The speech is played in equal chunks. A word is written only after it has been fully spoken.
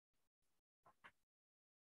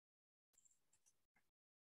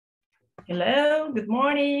Hello, good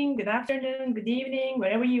morning, good afternoon, good evening,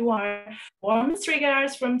 wherever you are. Warmest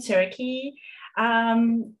regards from Turkey,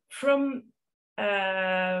 from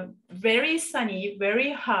very sunny,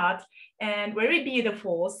 very hot, and very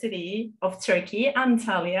beautiful city of Turkey,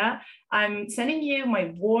 Antalya. I'm sending you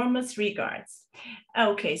my warmest regards.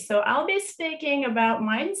 Okay, so I'll be speaking about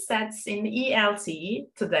mindsets in ELT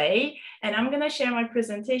today, and I'm gonna share my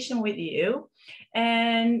presentation with you.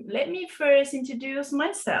 And let me first introduce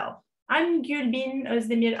myself. I'm Gülbin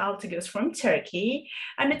Özdemir Altıgöz from Turkey.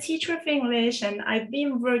 I'm a teacher of English, and I've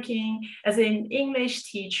been working as an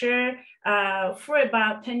English teacher for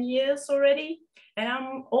about 10 years already. And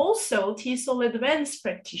I'm also TESOL Advanced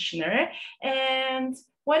Practitioner. And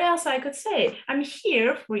what else I could say? I'm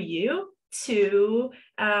here for you to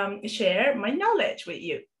share my knowledge with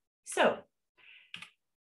you. So,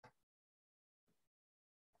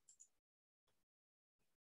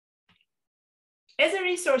 as a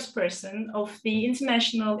resource person of the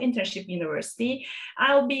International Internship University,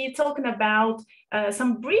 I'll be talking about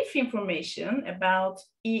some brief information about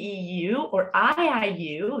EEU or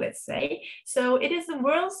IIU, let's say. So it is the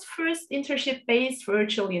world's first internship-based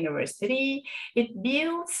virtual university. It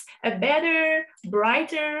builds a better,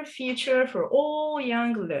 brighter future for all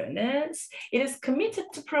young learners. It is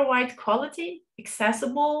committed to provide quality,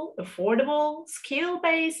 accessible, affordable,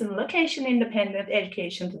 skill-based, and location-independent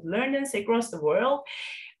education to learners across the world.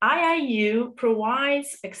 IIU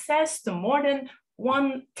provides access to more than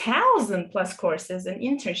 1,000 plus courses and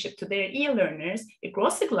internship to their e-learners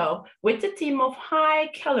across the globe with a team of high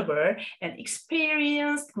caliber and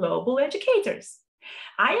experienced global educators.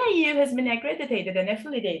 IIU has been accredited and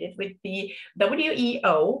affiliated with the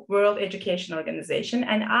WEO, World Education Organization,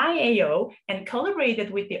 and IAO, and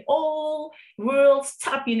collaborated with the all world's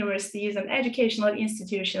top universities and educational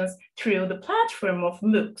institutions through the platform of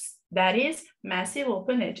MOOCs, that is massive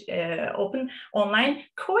open online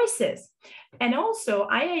courses. And also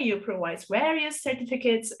IIU provides various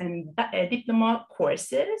certificates and diploma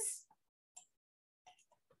courses.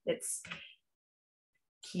 Let's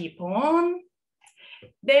keep on.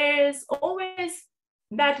 There's always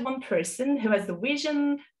that one person who has the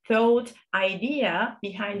vision, thought, idea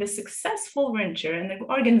behind the successful venture and the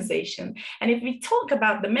organization. And if we talk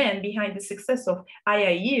about the man behind the success of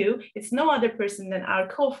IIU, it's no other person than our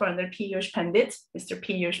co-founder, Piyush Pandit, Mr.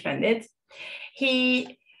 Piyush Pandit.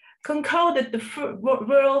 He concocted the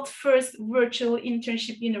world's first virtual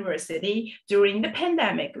internship university during the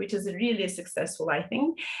pandemic, which is really successful, I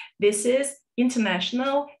think. This is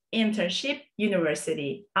International Internship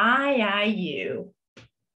University, IIU.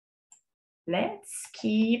 Let's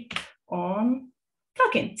keep on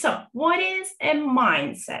talking. So what is a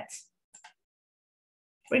mindset?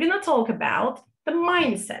 We're going to talk about the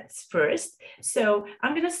mindsets first. So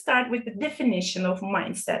I'm going to start with the definition of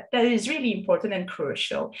mindset that is really important and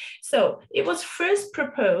crucial. So it was first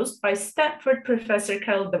proposed by Stanford professor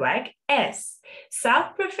Carol Dweck as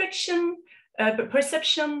self-perception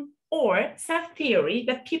or self-theory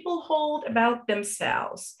that people hold about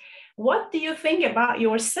themselves. What do you think about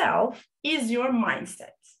yourself is your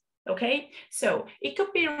mindset, okay? So it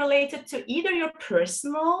could be related to either your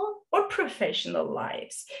personal or professional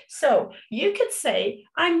lives. So you could say,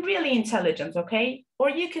 I'm really intelligent, okay? Or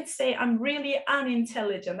you could say, I'm really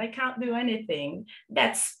unintelligent, I can't do anything.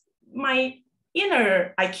 That's my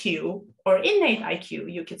inner IQ or innate IQ,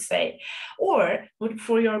 you could say. Or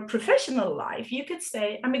for your professional life, you could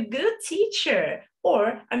say, I'm a good teacher,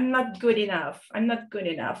 or I'm not good enough. I'm not good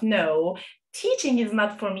enough. No, teaching is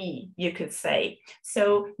not for me, you could say.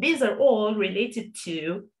 So these are all related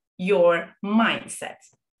to your mindset.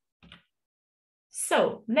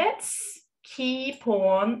 So let's keep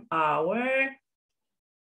on I'm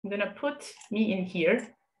gonna put me in here.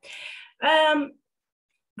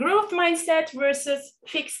 Growth mindset versus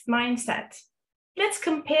fixed mindset. Let's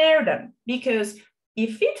compare them, because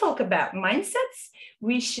if we talk about mindsets,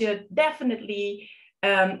 we should definitely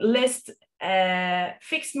list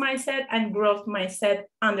fixed mindset and growth mindset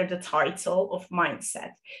under the title of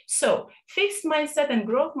mindset. So fixed mindset and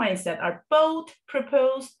growth mindset are both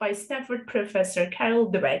proposed by Stanford professor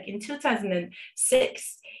Carol Dweck in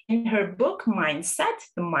 2006 in her book Mindset,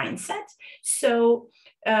 The Mindset. So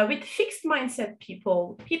with fixed mindset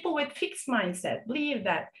people with fixed mindset believe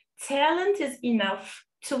that talent is enough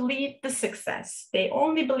to lead the success. They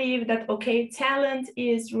only believe that, okay, talent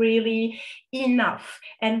is really enough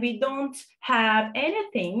and we don't have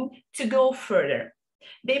anything to go further.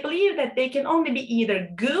 They believe that they can only be either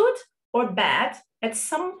good or bad at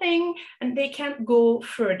something and they can't go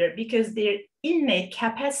further because their innate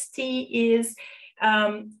capacity is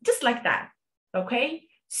just like that, okay?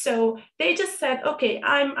 So they just said, okay,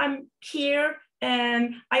 I'm here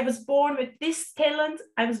and I was born with this talent.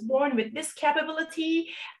 I was born with this capability.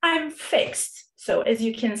 I'm fixed. So as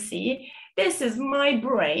you can see, this is my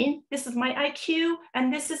brain, this is my IQ,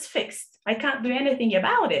 and this is fixed. I can't do anything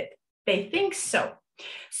about it. They think so.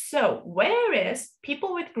 So whereas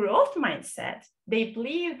people with growth mindset, they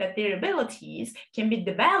believe that their abilities can be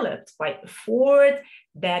developed by effort,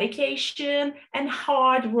 dedication, and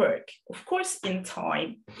hard work, of course, in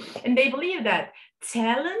time. And they believe that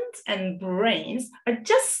talent and brains are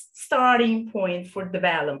just starting point for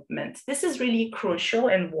development. This is really crucial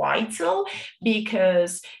and vital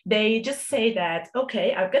because they just say that,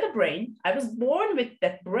 okay, I've got a brain, I was born with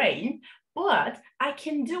that brain, but I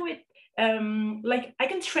can do it. Like I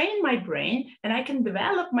can train my brain and I can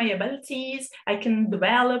develop my abilities. I can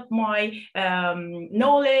develop my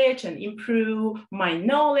knowledge and improve my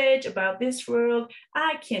knowledge about this world.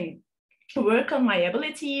 I can work on my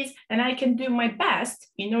abilities and I can do my best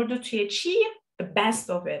in order to achieve the best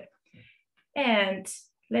of it. And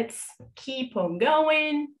let's keep on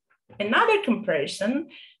going. Another comparison.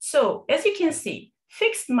 So as you can see,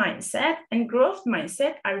 fixed mindset and growth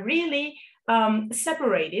mindset are really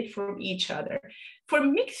separated from each other. For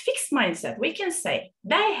fixed mindset, we can say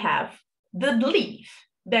they have the belief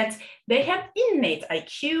that they have innate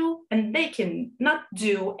IQ and they can not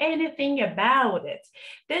do anything about it.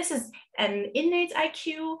 This is an innate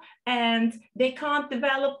IQ and they can't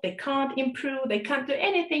develop, they can't improve, they can't do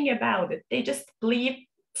anything about it. They just believe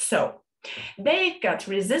so. They got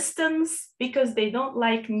resistance because they don't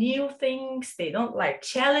like new things, they don't like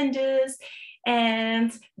challenges,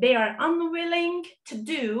 and they are unwilling to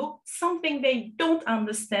do something they don't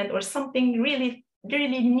understand or something really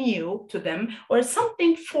new to them or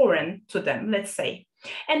something foreign to them, let's say.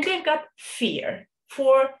 And they've got fear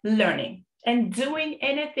for learning and doing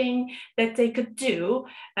anything that they could do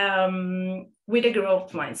with a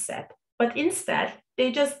growth mindset. But instead,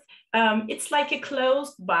 they just, it's like a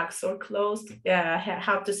closed box or closed,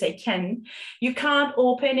 how to say, can. You can't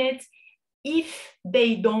open it if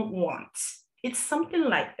they don't want. It's something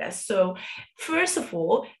like that. So first of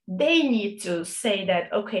all, they need to say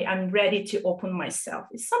that, okay, I'm ready to open myself.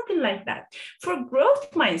 It's something like that. For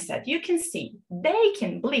growth mindset, you can see they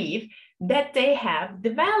can believe that they have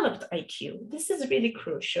developed IQ. This is really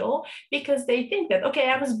crucial because they think that, okay,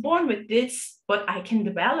 I was born with this, but I can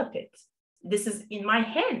develop it. This is in my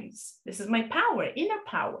hands. This is my power, inner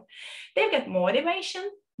power. They get motivation.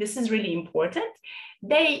 This is really important.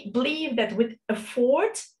 They believe that with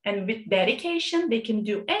effort and with dedication, they can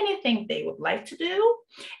do anything they would like to do.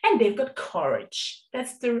 And they've got courage.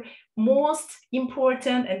 That's the most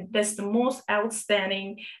important and that's the most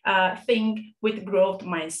outstanding thing with growth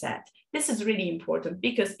mindset. This is really important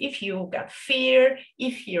because if you got fear,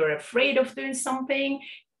 if you're afraid of doing something,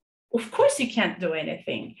 of course you can't do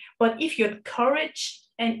anything. But if you have courage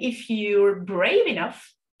and if you're brave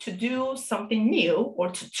enough to do something new or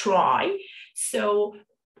to try, so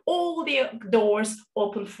all the doors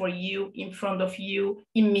open for you in front of you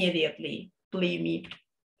immediately, believe me.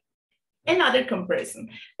 Another comparison.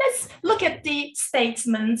 Let's look at the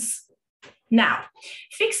statements now.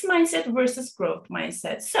 Fixed mindset versus growth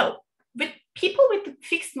mindset. So with people with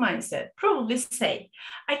fixed mindset probably say,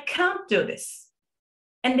 I can't do this.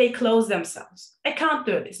 And they close themselves. I can't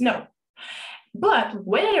do this, no. But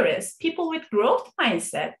whereas people with growth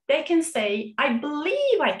mindset, they can say, I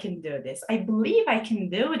believe I can do this. I believe I can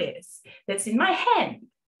do this. That's in my hand.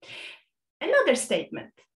 Another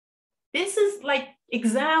statement. This is like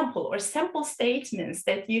example or sample statements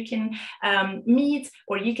that you can meet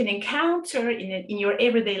or you can encounter in your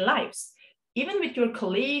everyday lives. Even with your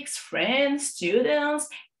colleagues, friends, students,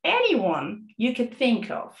 anyone you could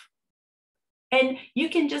think of. And you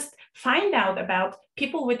can just find out about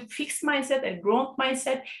people with fixed mindset and growth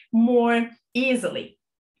mindset more easily.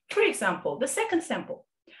 For example, the second sample,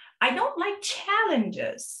 I don't like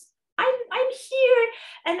challenges. I'm here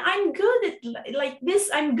and I'm good at like this,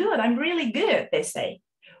 I'm good, I'm really good, they say.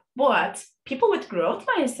 But people with growth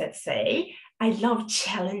mindset say, I love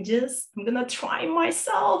challenges. I'm gonna try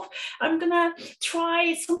myself. I'm gonna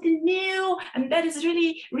try something new. And that is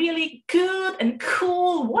really, really good and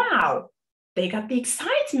cool. Wow. They got the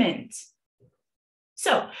excitement.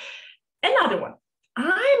 So another one,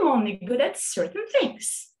 I'm only good at certain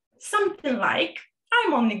things. Something like,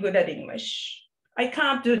 I'm only good at English. I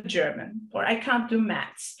can't do German, or I can't do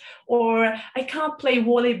maths, or I can't play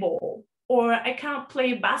volleyball, or I can't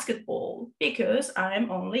play basketball because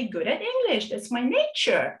I'm only good at English. That's my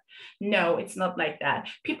nature. No, it's not like that.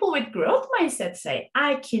 People with growth mindset say,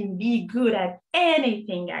 I can be good at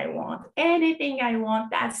anything I want. Anything I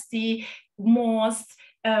want, that's the most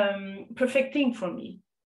perfect thing for me,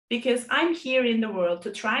 because I'm here in the world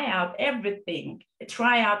to try out everything,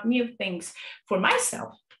 try out new things for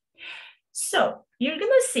myself. So you're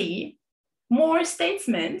gonna see more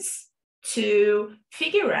statements to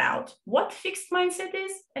figure out what fixed mindset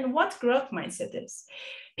is and what growth mindset is.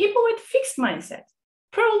 People with fixed mindset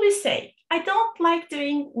probably say, I don't like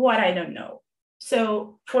doing what I don't know.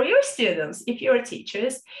 So for your students, if you're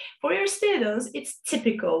teachers, for your students, it's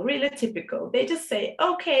typical, really typical. They just say,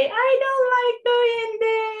 okay, I don't like doing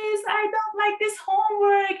this. I don't like this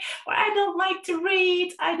homework, or I don't like to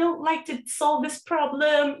read. I don't like to solve this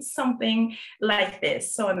problem, something like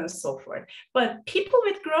this, so on and so forth. But people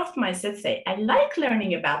with growth mindset say, I like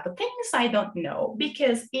learning about the things I don't know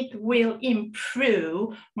because it will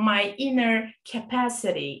improve my inner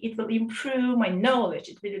capacity. It will improve my knowledge.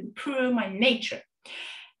 It will improve my nature.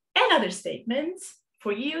 Another statement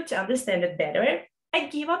for you to understand it better, I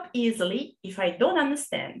give up easily if I don't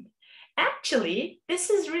understand. Actually, this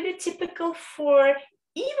is really typical for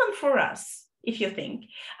even for us. If you think,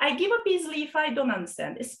 I give up easily if I don't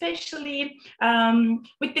understand, especially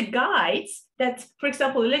with the guides that, for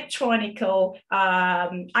example, electronic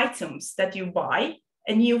items that you buy,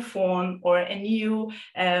 a new phone or a new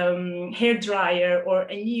hair dryer or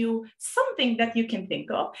a new something that you can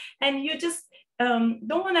think of, and you just don't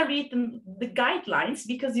want to read the guidelines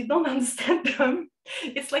because you don't understand them.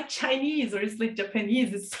 It's like Chinese or it's like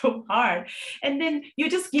Japanese, it's so hard. And then you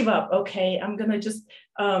just give up. Okay, I'm gonna just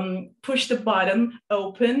push the button,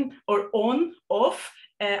 open or on, off.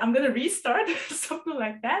 I'm gonna restart, something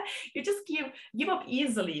like that. You just give up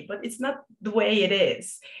easily, but it's not the way it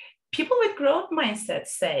is. People with growth mindset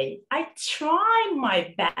say, I try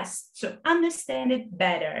my best to understand it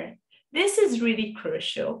better. This is really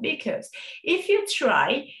crucial because if you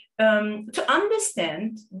try to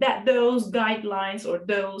understand that those guidelines or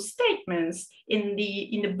those statements in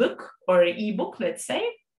the book or ebook, let's say,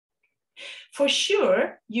 for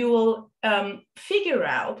sure you will figure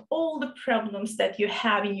out all the problems that you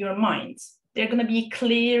have in your mind. They're going to be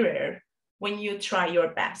clearer when you try your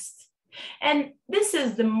best. And this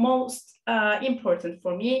is the most important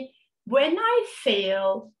for me. When I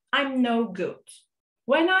fail, I'm no good.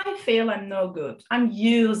 When I fail, I'm no good. I'm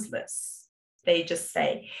useless. They just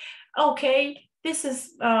say, okay, this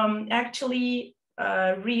is actually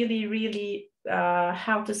really, really,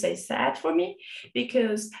 how to say, sad for me,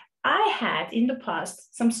 because I had in the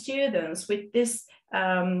past some students with this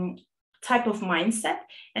type of mindset,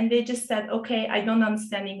 and they just said, okay, I don't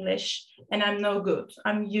understand English and I'm no good.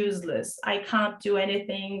 I'm useless. I can't do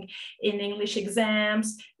anything in English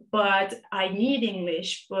exams, but I need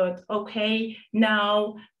English. But okay,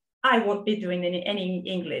 now I won't be doing any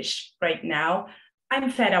English right now.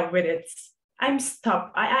 I'm fed up with it. I'm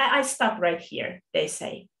stopped. I stop right here, they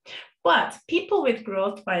say. But people with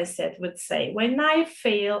growth mindset would say, when I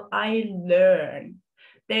fail, I learn.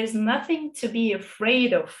 There's nothing to be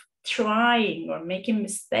afraid of trying or making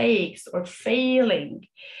mistakes or failing.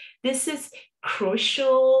 This is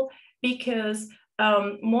crucial because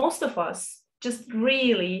most of us just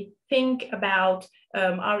really think about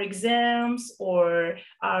our exams or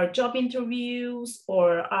our job interviews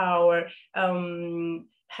or our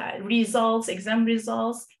results, exam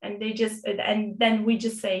results, and then we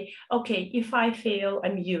just say, okay, if I fail,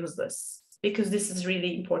 I'm useless because this is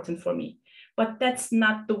really important for me. But that's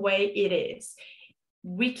not the way it is.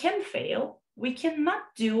 We can fail. We cannot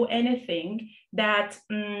do anything that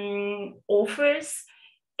offers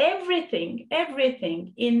everything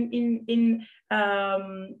in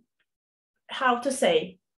how to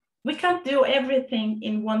say, we can't do everything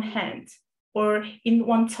in one hand or in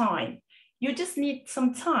one time. You just need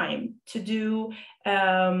some time to do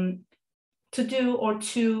or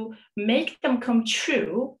to make them come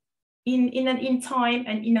true in time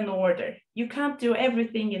and in an order. You can't do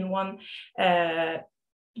everything in one.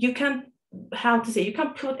 You can't, how to say, you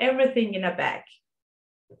can't put everything in a bag.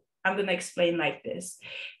 I'm going to explain like this,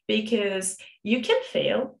 because you can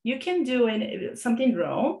fail, you can do something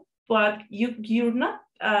wrong, but you're not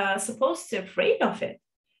supposed to be afraid of it.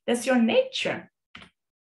 That's your nature.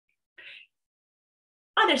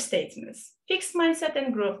 Other statements, fixed mindset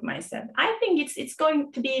and growth mindset. I think it's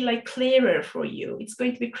going to be like clearer for you. It's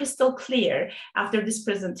going to be crystal clear after this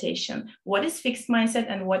presentation. What is fixed mindset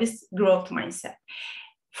and what is growth mindset?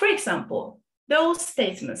 For example, those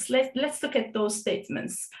statements, let's look at those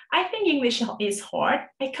statements. I think English is hard.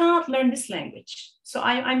 I cannot learn this language. So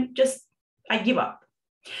I give up.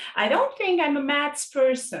 I don't think I'm a maths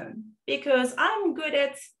person because I'm good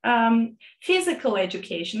at physical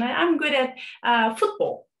education. I'm good at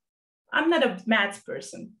football. I'm not a math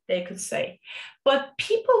person, they could say. But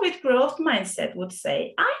people with growth mindset would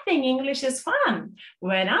say, I think English is fun.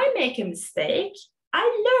 When I make a mistake,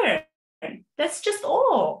 I learn. That's just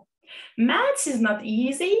all. Maths is not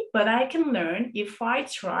easy, but I can learn if I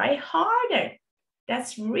try harder.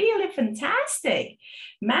 That's really fantastic.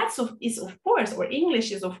 Maths is, of course, or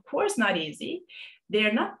English is, of course, not easy.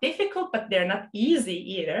 They're not difficult, but they're not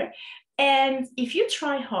easy either. And if you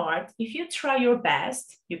try hard, if you try your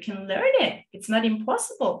best, you can learn it. It's not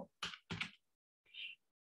impossible.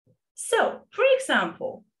 So, for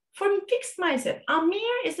example, from fixed mindset,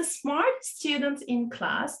 Amir is the smart student in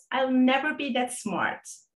class. I'll never be that smart.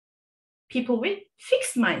 People with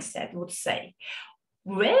fixed mindset would say.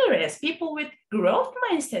 Whereas people with growth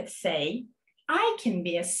mindset say, I can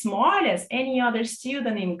be as smart as any other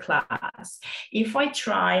student in class if I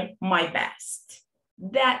try my best.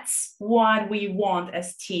 That's what we want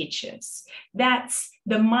as teachers. That's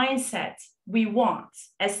the mindset we want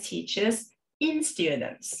as teachers in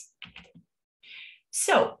students.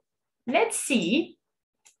 So let's see,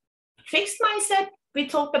 fixed mindset, we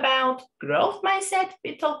talked about growth mindset,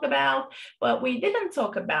 we talked about, but we didn't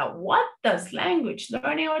talk about what does language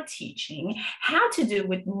learning or teaching have to do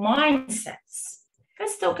with mindsets.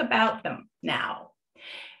 Let's talk about them now.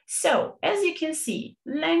 So as you can see,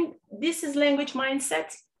 this is language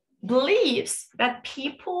mindset, beliefs that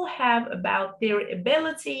people have about their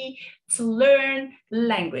ability to learn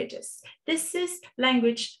languages. This is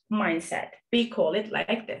language mindset. We call it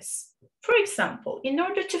like this. For example, in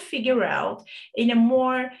order to figure out in a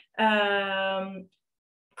more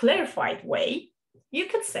clarified way, you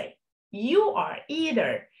could say you are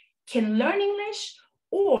either can learn English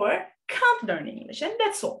or can't learn English, and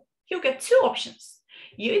that's all. You get two options.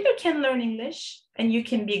 You either can learn English and you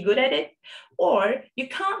can be good at it, or you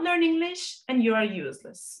can't learn English and you are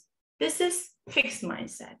useless. This is fixed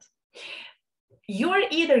mindset. You're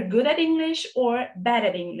either good at English or bad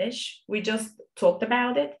at English. We just talked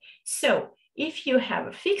about it. So if you have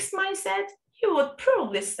a fixed mindset, you would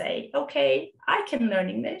probably say, okay, I can learn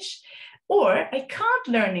English or I can't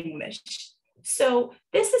learn English. So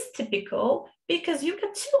this is typical because you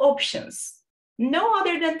get two options. No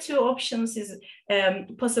other than two options is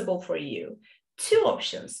possible for you. Two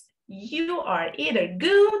options. You are either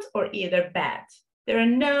good or either bad. There are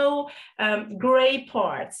no gray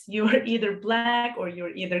parts. You're either black or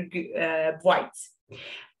you're either white.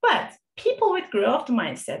 But people with growth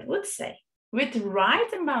mindset would say, with the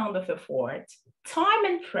right amount of effort, time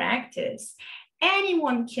and practice,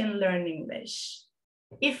 anyone can learn English.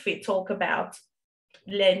 If we talk about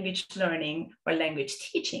language learning or language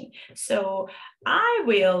teaching. So I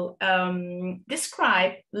will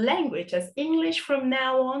describe language as English from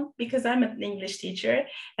now on because I'm an English teacher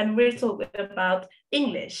and we're talking about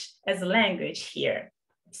English as a language here.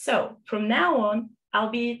 So from now on, I'll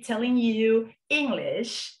be telling you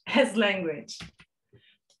English as language.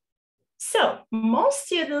 So most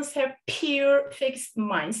students have pure fixed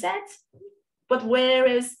mindset, but where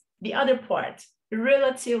is the other part?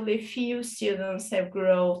 Relatively few students have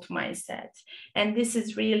growth mindset. And this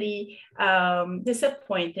is really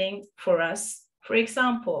disappointing for us. For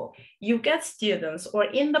example, you get students, or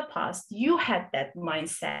in the past, you had that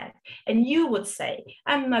mindset and you would say,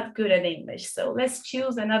 I'm not good at English, so let's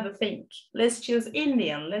choose another thing. Let's choose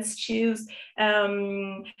Indian, let's choose,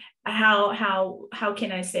 how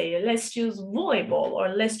can I say, let's choose volleyball, or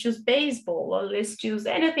let's choose baseball, or let's choose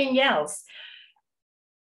anything else.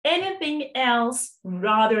 Anything else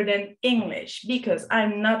rather than English, because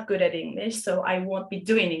I'm not good at English, so I won't be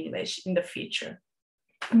doing English in the future.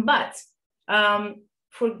 But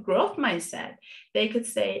for growth mindset, they could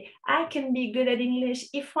say, I can be good at English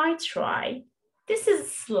if I try. This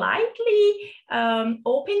is slightly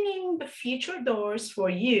opening the future doors for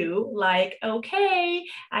you, like, okay,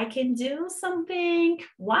 I can do something.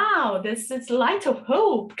 Wow, this is light of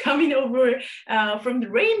hope coming over from the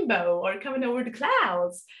rainbow or coming over the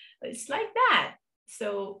clouds. It's like that.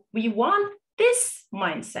 So we want this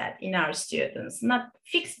mindset in our students, not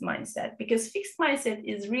fixed mindset, because fixed mindset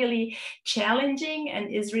is really challenging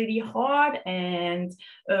and is really hard, and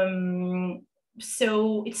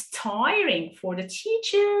so it's tiring for the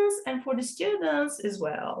teachers and for the students as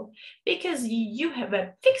well, because you have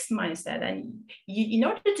a fixed mindset, and in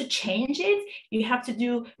order to change it, you have to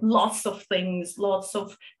do lots of things, lots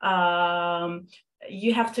of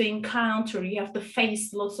you have to encounter, you have to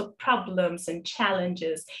face lots of problems and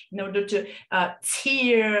challenges in order to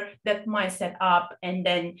tear that mindset up, and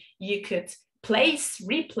then you could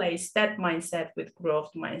replace that mindset with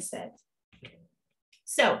growth mindset.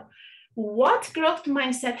 So What growth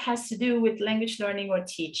mindset has to do with language learning or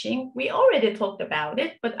teaching? We already talked about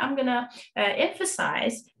it, but I'm gonna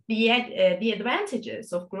emphasize the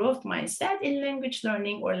advantages of growth mindset in language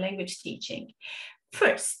learning or language teaching.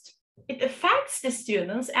 First, it affects the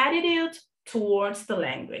student's attitude towards the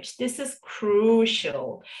language. This is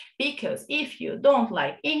crucial because if you don't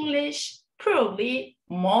like English,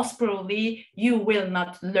 most probably, you will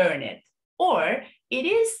not learn it. Or it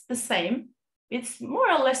is the same, it's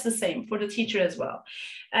more or less the same for the teacher as well.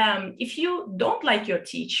 If you don't like your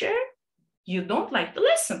teacher, you don't like the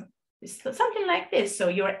lesson. It's something like this. So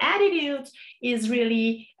your attitude is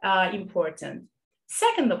really important.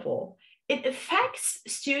 Second of all, it affects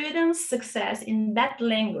students' success in that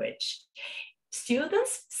language.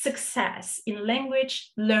 Students' success in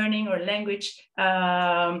language learning or language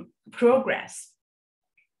progress.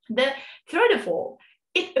 The third of all,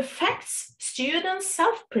 it affects students'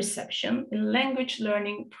 self-perception in language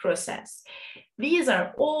learning process. These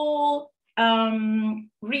are all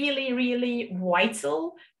really, really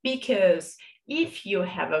vital because if you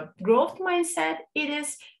have a growth mindset, it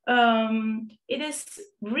is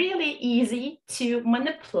really easy to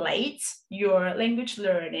manipulate your language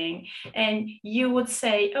learning. And you would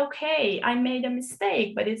say, okay, I made a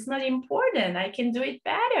mistake, but it's not important. I can do it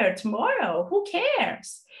better tomorrow. Who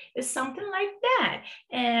cares? It's something like that.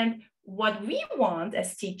 And what we want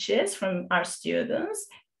as teachers from our students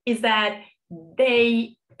is that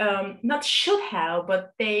they not should have,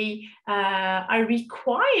 but they are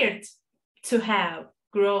required to have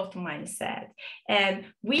growth mindset. And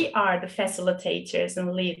we are the facilitators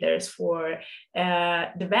and leaders for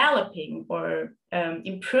developing or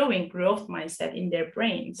improving growth mindset in their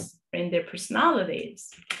brains, in their personalities.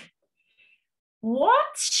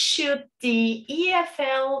 What should the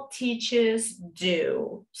EFL teachers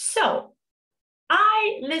do? So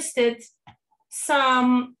I listed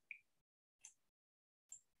some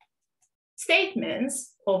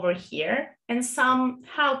statements over here and some,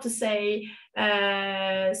 how to say,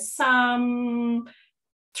 some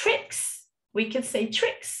tricks, we could say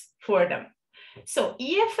tricks for them. So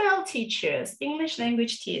EFL teachers, English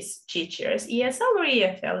language teachers, ESL or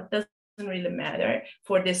EFL, it doesn't really matter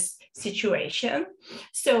for this situation.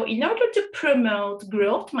 So in order to promote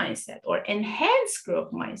growth mindset or enhance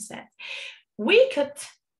growth mindset, we could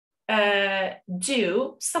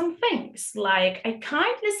do some things like I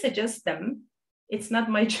kindly suggest them. It's not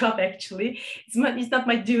my job actually, it's not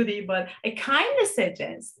my duty, but I kindly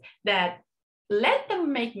suggest that let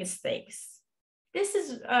them make mistakes. This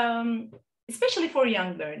is, especially for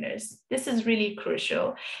young learners, this is really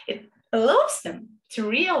crucial. It allows them to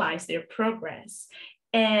realize their progress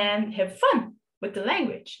and have fun with the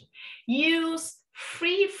language. Use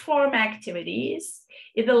free form activities.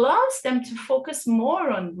 It allows them to focus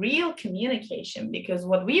more on real communication because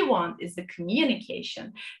what we want is the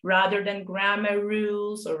communication rather than grammar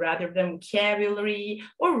rules or rather than vocabulary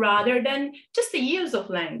or rather than just the use of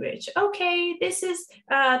language. Okay, this is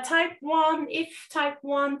type 1, if type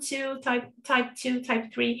 1, 2, type 2,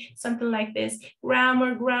 type 3, something like this.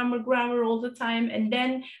 Grammar all the time. And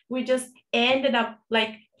then we just end up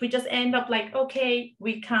like, okay,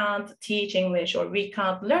 we can't teach English or we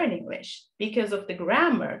can't learn English because of the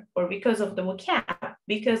grammar or because of the vocab,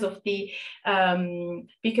 because of the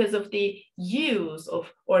use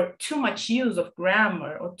of or too much use of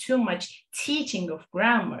grammar or too much teaching of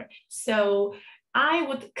grammar. So I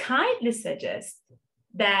would kindly suggest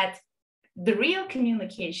that the real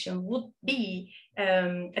communication would be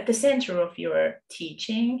at the center of your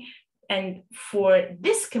teaching. And for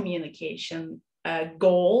this communication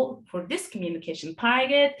goal, for this communication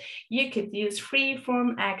target, you could use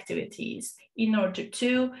free-form activities in order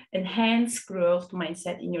to enhance growth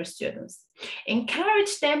mindset in your students.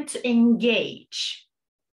 Encourage them to engage.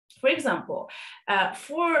 For example,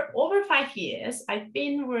 for over 5 years, I've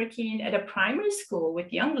been working at a primary school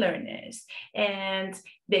with young learners, and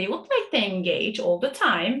they would like to engage all the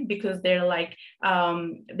time because they're like,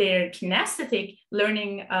 their kinesthetic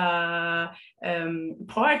learning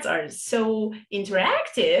parts are so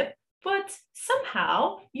interactive, but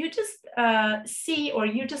somehow you just see or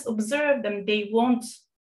you just observe them, they won't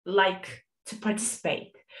like to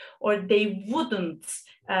participate or they wouldn't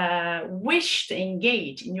wish to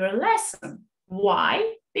engage in your lesson.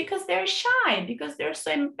 Why? Because they're shy, because they're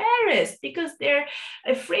so embarrassed, because they're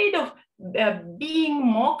afraid of being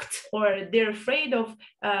mocked, or they're afraid of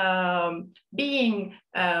being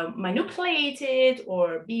manipulated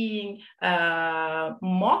or being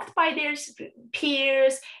mocked by their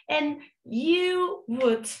peers. And you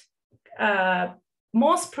would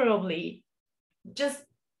most probably just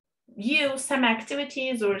use some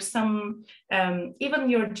activities or some, even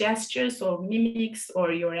your gestures or mimics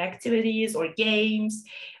or your activities or games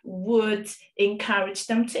would encourage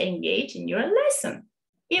them to engage in your lesson.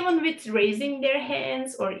 Even with raising their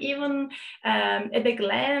hands or even at a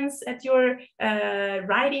glance at your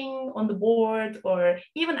writing on the board or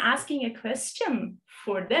even asking a question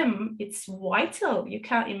for them, it's vital. You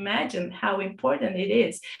can't imagine how important it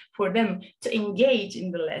is for them to engage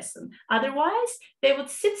in the lesson. Otherwise, they would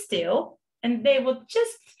sit still and they would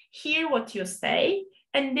just hear what you say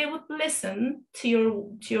and they would listen to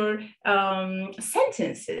your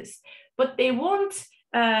sentences, but they won't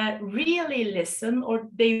really listen, or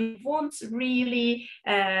they won't really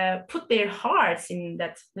put their hearts in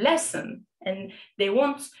that lesson, and they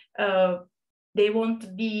won't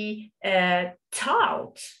be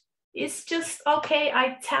taught. It's just, okay,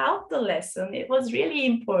 I taught the lesson. It was really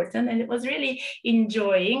important and it was really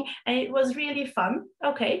enjoying and it was really fun.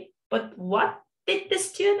 Okay, but what did the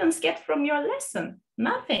students get from your lesson?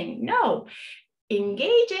 Nothing, no.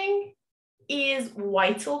 Engaging is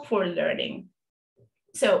vital for learning.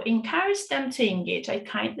 So encourage them to engage. I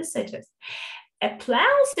kindly suggest.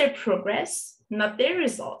 Applaud their progress, not their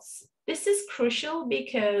results. This is crucial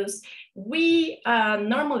because we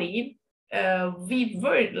normally,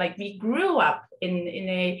 we grew up in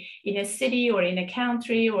a city or in a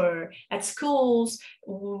country or at schools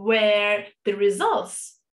where the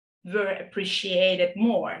results were appreciated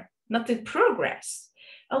more, not the progress.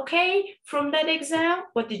 Okay, from that exam,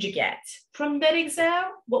 what did you get? From that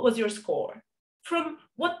exam, what was your score? From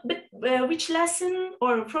which lesson,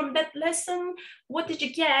 or from that lesson, what did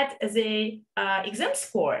you get as a exam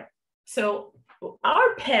score? So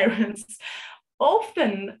our parents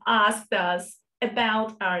often asked us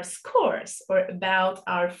about our scores or about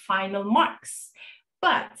our final marks.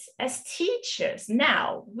 But as teachers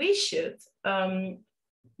now, we should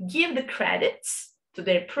give the credits to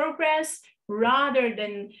their progress rather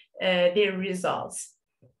than their results.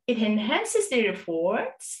 It enhances their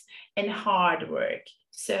efforts and hard work.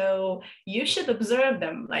 So you should observe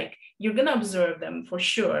them, like you're gonna observe them for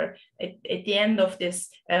sure. At the end of this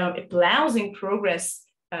applauding progress,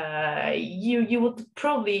 you would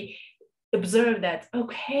probably observe that,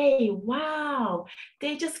 okay, wow,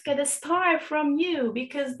 they just got a star from you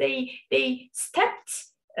because they stepped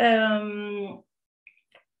on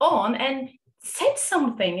and said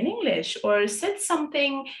something in English or said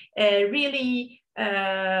something really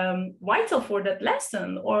vital for that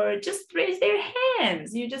lesson, or just raise their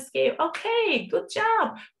hands. You just gave, okay, good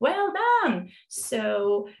job, well done.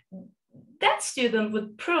 So that student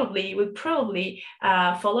would probably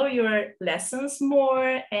follow your lessons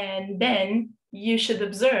more, and then you should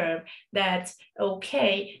observe that,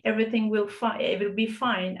 okay, everything will be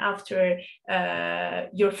fine after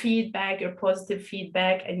your feedback, your positive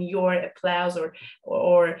feedback, and your applause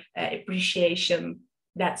or appreciation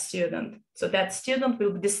that student. So that student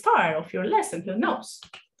will be the star of your lesson, who knows?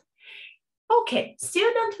 Okay,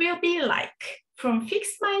 student will be like, from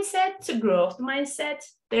fixed mindset to growth mindset,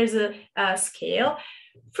 there's a scale.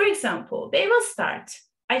 For example, they will start,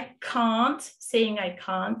 I can't, saying I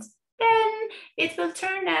can't, then it will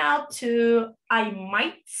turn out to I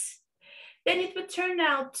might, then it will turn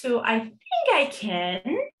out to I think I can,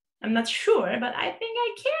 I'm not sure, but I think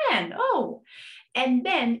I can, oh. And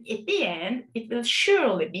then at the end, it will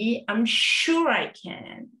surely be, I'm sure I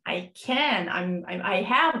can, I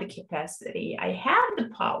have the capacity, I have the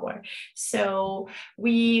power. So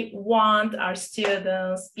we want our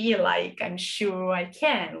students be like, I'm sure I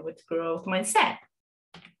can, with growth mindset.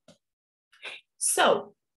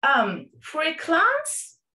 So for a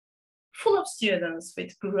class full of students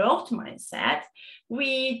with growth mindset,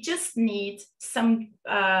 we just need some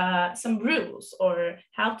rules, or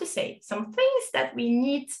how to say, some things that we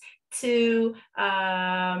need to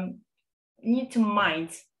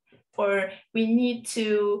mind, or we need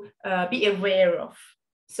to be aware of.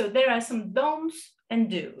 So there are some don'ts and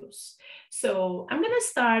do's. So I'm going to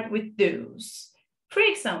start with do's. For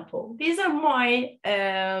example, these are my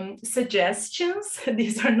suggestions.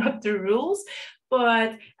 These are not the rules,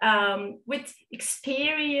 but with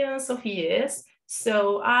experience of years,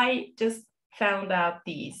 so I just found out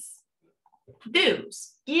these.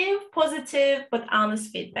 Do's: give positive but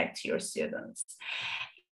honest feedback to your students.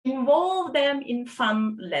 Involve them in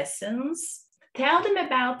fun lessons. Tell them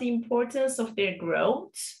about the importance of their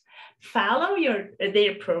growth. Follow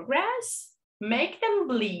their progress. Make them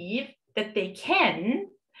believe that they can.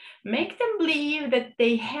 Make them believe that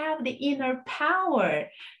they have the inner power.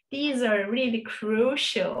 These are really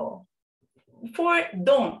crucial. For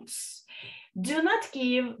don'ts: Do not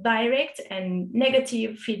give direct and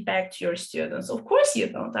negative feedback to your students. Of course you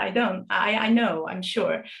don't. I don't. I know. I'm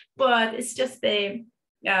sure. But it's just a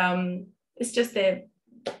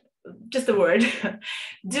just a word.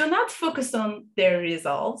 Do not focus on their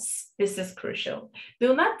results. This is crucial.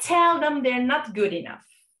 Do not tell them they're not good enough.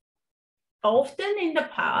 Often in the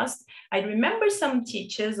past, I remember some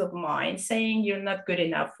teachers of mine saying, you're not good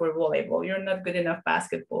enough for volleyball, you're not good enough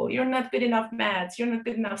basketball, you're not good enough maths, you're not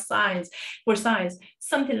good enough science,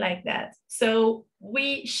 something like that. So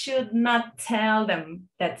we should not tell them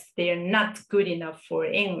that they're not good enough for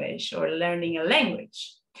English or learning a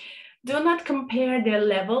language. Do not compare their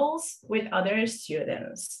levels with other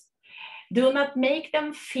students. Do not make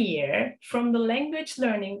them fear from the language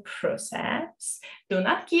learning process. Do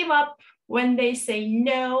not give up when they say,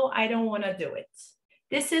 no, I don't want to do it.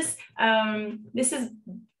 This is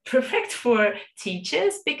perfect for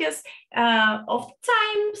teachers because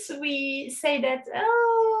oftentimes we say that,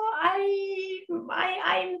 oh,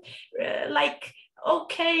 I'm like,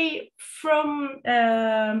 okay, from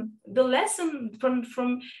the lesson,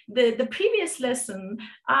 from the previous lesson,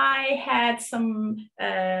 I had some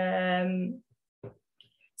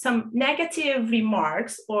negative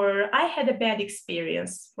remarks, or I had a bad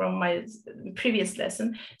experience from my previous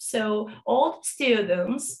lesson. So all the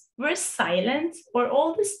students were silent, or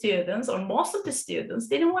all the students, or most of the students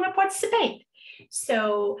didn't want to participate.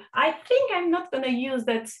 So I think I'm not going to use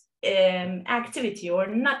that activity, or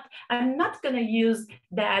I'm not going to use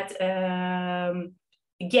that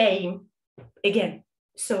game again.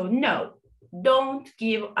 So no, don't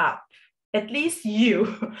give up. At least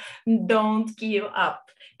you don't give up,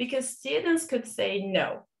 because students could say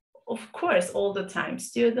no. Of course, all the time,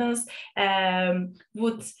 students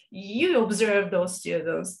you observe those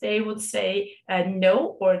students, they would say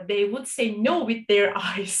no, or they would say no with their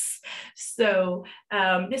eyes. So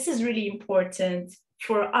this is really important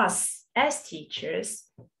for us as teachers,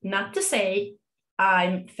 not to say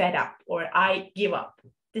I'm fed up or I give up.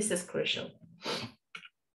 This is crucial.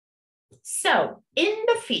 So in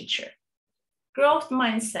the future, growth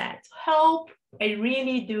mindset, hope, I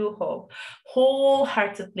really do hope,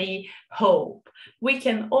 wholeheartedly hope we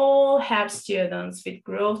can all have students with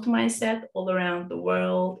growth mindset all around the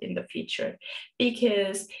world in the future,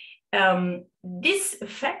 because this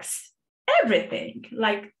affects everything,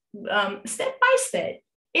 like step by step.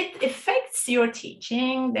 It affects your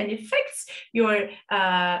teaching, then it affects your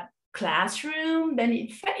classroom, then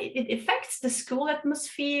it affects the school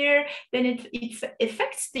atmosphere, then it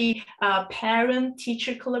affects the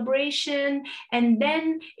parent-teacher collaboration, and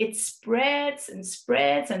then it spreads and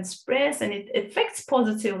spreads and spreads, and it affects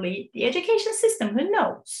positively the education system. Who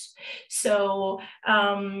knows? So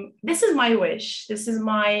this is my wish. This is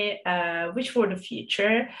my wish for the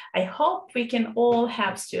future. I hope we can all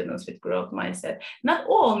have students with growth mindset. Not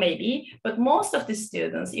all, maybe, but most of the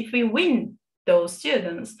students. If we win those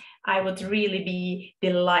students, I would really be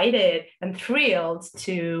delighted and thrilled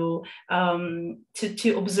to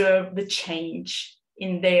observe the change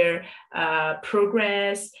in their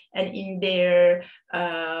progress and in their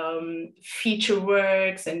future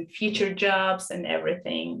works and future jobs and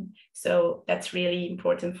everything. So that's really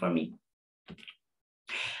important for me.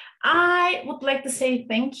 I would like to say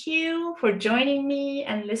thank you for joining me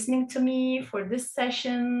and listening to me for this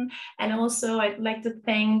session. And also I'd like to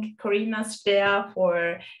thank Corina Stea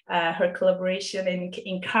for her collaboration and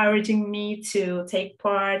encouraging me to take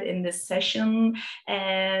part in this session,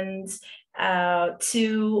 and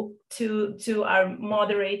to our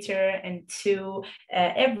moderator, and to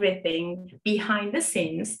everything behind the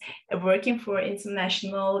scenes working for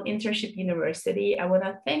International Internship University. I want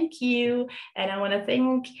to thank you, and I want to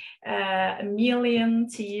thank a million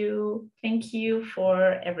to you. Thank you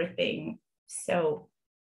for everything. So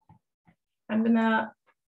I'm gonna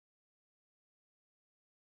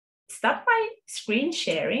stop my screen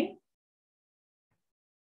sharing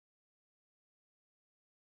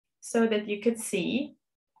so that you could see.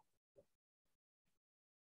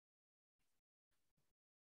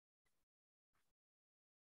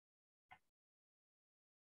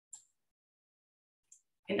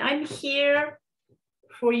 And I'm here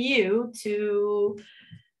for you to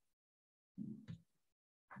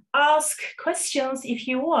ask questions if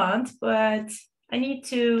you want, but I need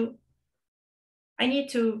to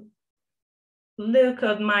look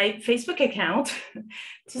at my Facebook account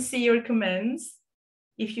to see your comments,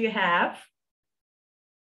 if you have.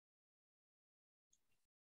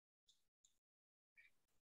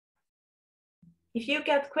 If you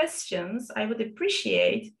got questions, I would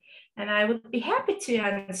appreciate, and I would be happy to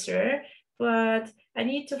answer, but I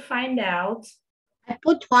need to find out. I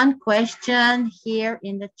put one question here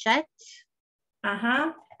in the chat.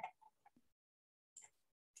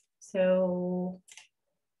 So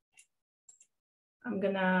I'm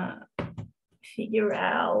gonna figure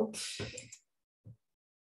out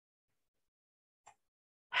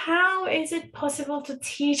how is it possible to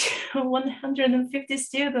teach 150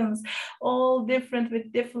 students, all different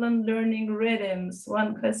with different learning rhythms?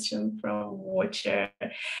 One question from Watcher.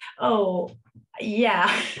 Oh, yeah.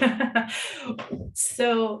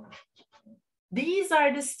 So these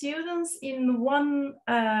are the students in one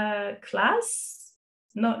class?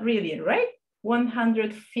 Not really, right?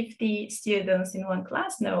 150 students in one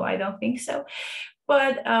class? No, I don't think so.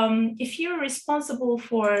 But if you're responsible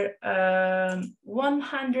for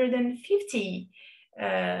 150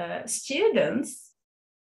 students,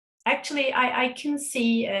 actually, I can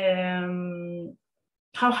see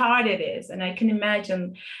how hard it is. And I can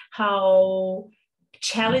imagine how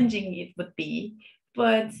challenging it would be.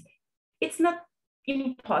 But it's not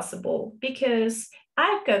impossible because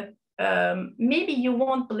I've got, maybe you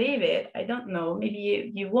won't believe it. I don't know,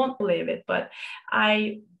 maybe you won't believe it, but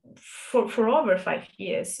for over 5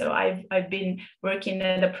 years. So I've been working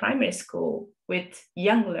at a primary school with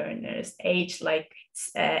young learners aged like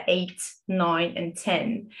 8, 9, and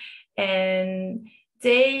 10. And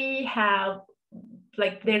they have,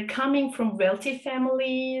 like, they're coming from wealthy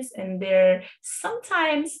families, and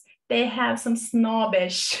sometimes they have some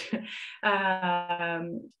snobbish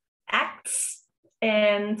acts,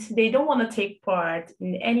 and they don't want to take part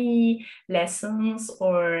in any lessons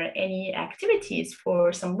or any activities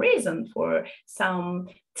for some reason, for some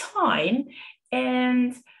time.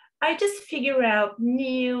 And I just figure out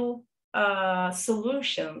new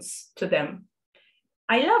solutions to them.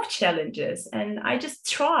 I love challenges, and I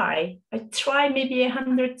try maybe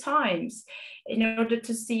 100 times in order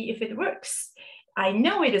to see if it works. I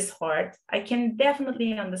know it is hard. I can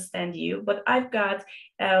definitely understand you, but I've got,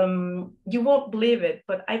 you won't believe it,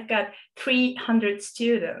 but I've got 300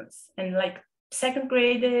 students, and like second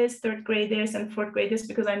graders, third graders, and fourth graders,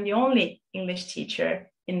 because I'm the only English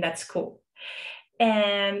teacher in that school.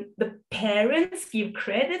 And the parents give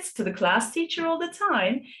credits to the class teacher all the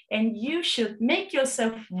time, and you should make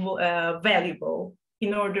yourself valuable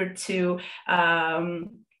in order to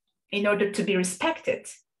be respected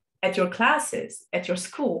at your classes, at your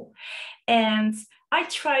school. And I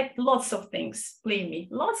tried lots of things, believe me,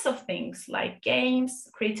 lots of things like games,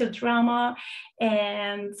 creative drama,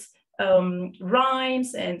 and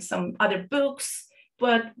rhymes, and some other books.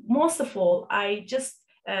 But most of all, I just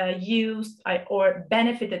or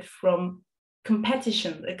benefited from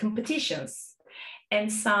competitions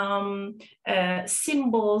and some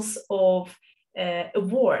symbols of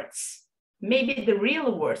awards, maybe the real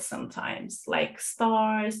awards sometimes, like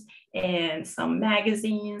stars, and some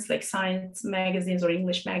magazines, like science magazines or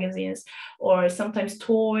English magazines, or sometimes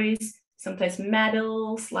toys, sometimes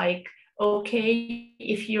medals, like, okay,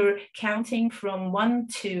 if you're counting from 1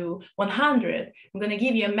 to 100, I'm going to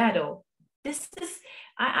give you a medal. This is,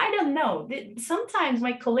 I don't know. Sometimes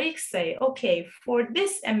my colleagues say, okay, for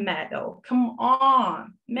this a medal, come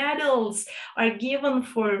on. Medals are given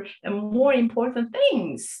for more important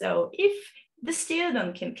things. So if the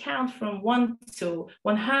student can count from 1 to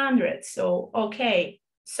 100, so okay,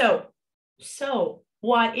 so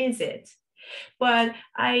what is it? But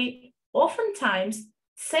I oftentimes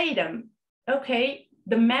say them, okay,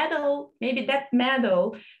 the medal, maybe that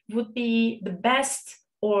medal would be the best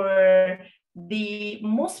or the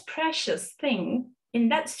most precious thing in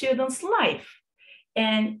that student's life.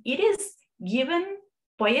 And it is given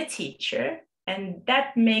by a teacher, and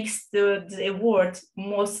that makes the award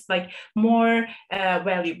more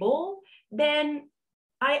valuable. Then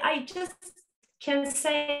I just can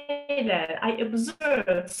say that I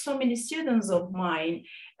observed so many students of mine,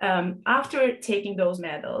 after taking those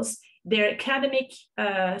medals, their academic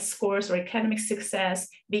scores or academic success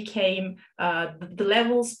became, the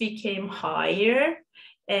levels became higher,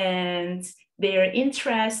 and their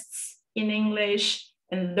interests in English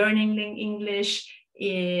and learning English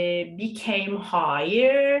became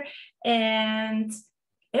higher, and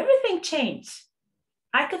everything changed.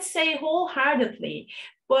 I could say wholeheartedly,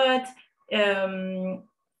 but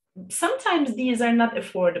sometimes these are not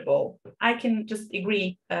affordable. I can just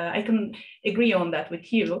agree. I can agree on that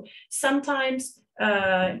with you. Sometimes,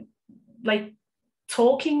 like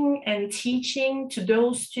talking and teaching to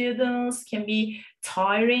those students can be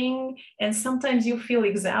tiring, and sometimes you feel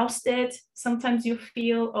exhausted. Sometimes you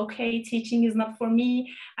feel, okay, teaching is not for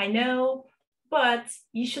me. I know, but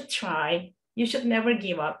you should try. You should never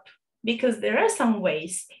give up, because there are some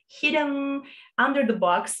ways hidden under the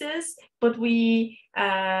boxes, but we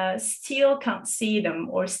still can't see them,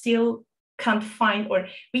 or still can't find, or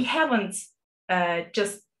we haven't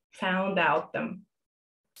just found out them.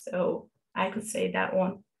 So I could say that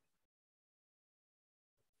one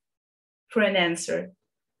for an answer.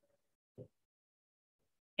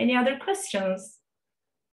 Any other questions?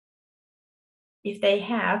 If they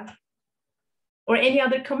have, or any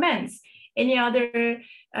other comments, any other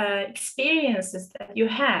experiences that you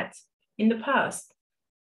had in the past.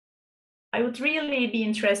 I would really be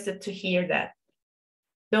interested to hear that.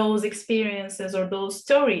 Those experiences or those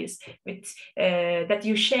stories with, that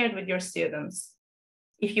you shared with your students,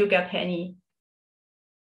 if you got any.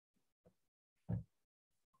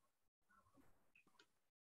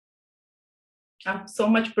 Oh, so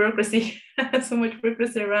much bureaucracy, so much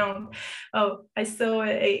bureaucracy around. Oh, I saw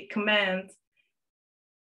a comment.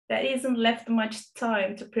 That isn't left much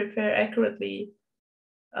time to prepare accurately.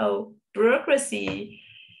 Oh, bureaucracy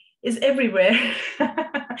is everywhere.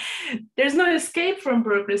 There's no escape from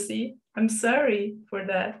bureaucracy. I'm sorry for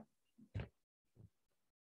that.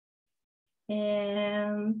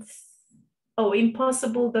 And, oh,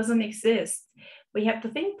 impossible doesn't exist. We have to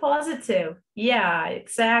think positive. Yeah,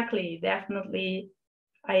 exactly, definitely,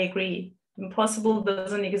 I agree. Impossible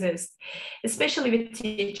doesn't exist, especially with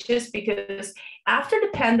teachers, because after the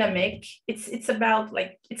pandemic, it's about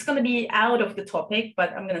like, it's going to be out of the topic,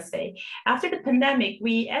 but I'm going to say, after the pandemic,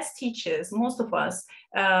 we as teachers, most of us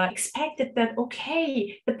expected that,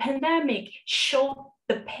 okay, the pandemic showed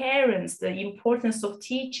the parents the importance of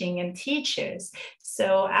teaching and teachers.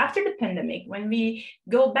 So after the pandemic, when we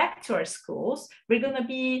go back to our schools, we're going to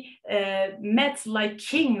be met like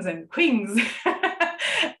kings and queens.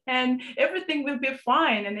 And everything will be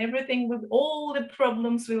fine, and everything will, all the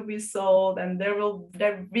problems will be solved, and there will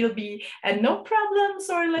be no problems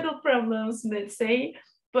or little problems, let's say.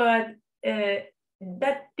 But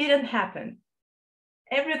that didn't happen.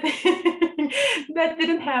 Everything that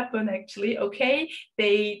didn't happen, actually. Okay,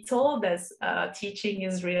 they told us teaching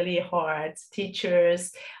is really hard.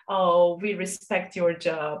 Teachers, oh, we respect your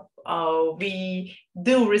job. Oh, we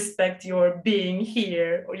do respect your being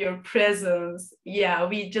here or your presence. Yeah,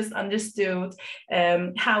 we just understood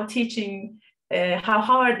how teaching, how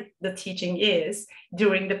hard the teaching is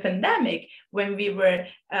during the pandemic, when we were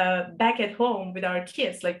back at home with our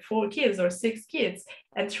kids, like 4 kids or 6 kids,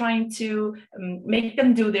 and trying to make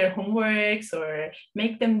them do their homeworks or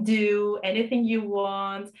make them do anything you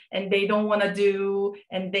want, and they don't want to do,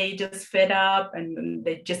 and they just fed up and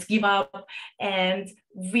they just give up. And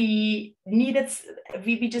we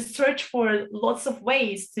just search for lots of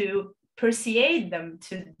ways to persuade them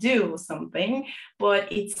to do something,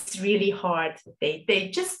 but it's really hard.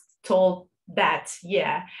 They just told that,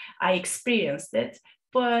 yeah, I experienced it,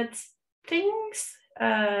 but things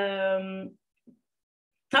are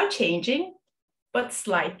changing, but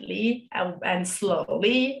slightly and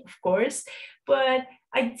slowly, of course. But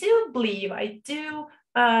I do believe, I do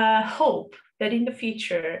hope that in the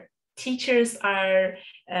future, teachers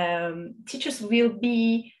will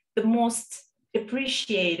be the most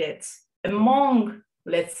appreciated among,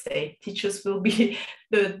 let's say, teachers will be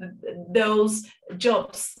those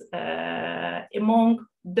jobs among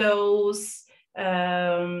those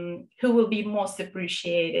who will be most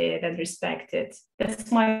appreciated and respected.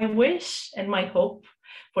 That's my wish and my hope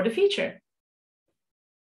for the future.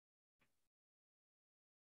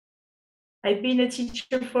 I've been a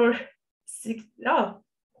teacher for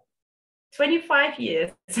 25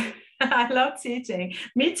 years. I love teaching.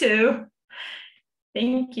 Me too.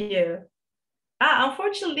 Thank you.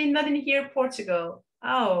 Unfortunately, not in here, Portugal.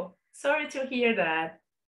 Oh, sorry to hear that.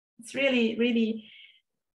 It's really, really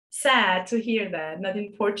sad to hear that, not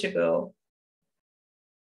in Portugal.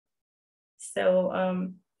 So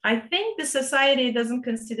I think the society doesn't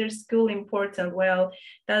consider school important. Well,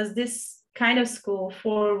 does this kind of school,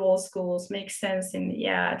 four-wall schools, make sense in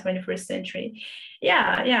 21st century?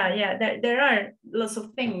 Yeah. There are lots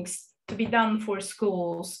of things to be done for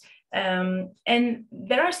schools. And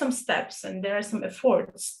there are some steps and there are some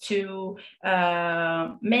efforts to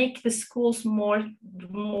make the schools more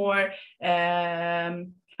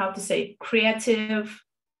how to say, creative,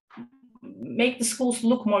 make the schools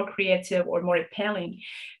look more creative or more appealing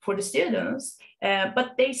for the students.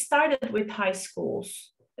 But they started with high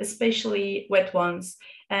schools, especially wet ones.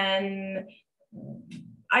 And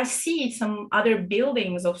I see some other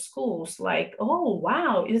buildings of schools like, oh,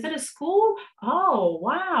 wow, is that a school? Oh,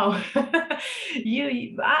 wow.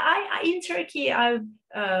 In Turkey, I've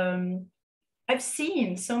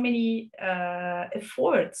seen so many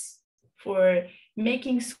efforts for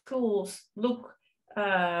making schools look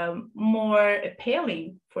more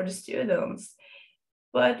appealing for the students.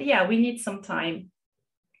 But yeah, we need some time.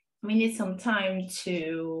 We need some time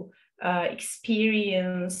to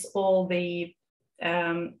experience all the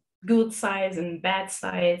good sides and bad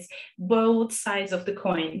sides, both sides of the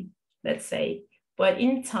coin, let's say. But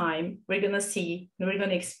in time, we're going to see, we're going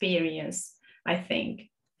to experience, I think.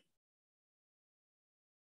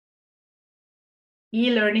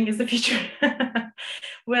 E-learning is the future.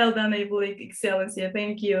 Well done, Excellency.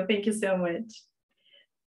 Thank you. Thank you so much.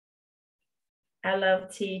 I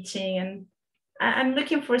love teaching, and I'm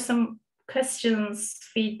looking for some questions,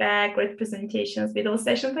 feedback, representations, video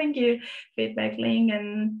session. Thank you, feedback link,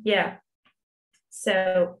 and yeah.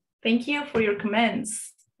 So thank you for your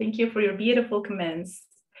comments. Thank you for your beautiful comments.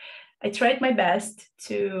 I tried my best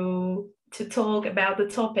to talk about the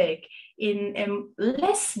topic in a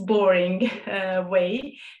less boring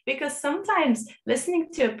way, because sometimes listening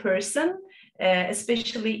to a person,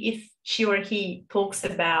 especially if she or he talks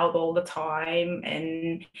about all the time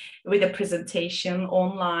and with a presentation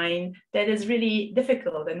online, that is really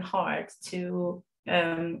difficult and hard to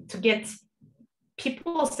get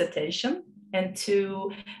people's attention and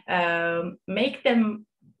to make them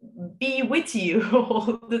be with you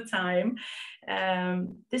all the time.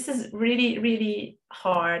 This is really, really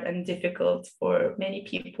hard and difficult for many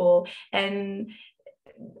people. And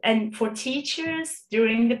for teachers,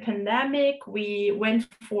 during the pandemic, we went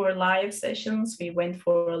for live sessions, we went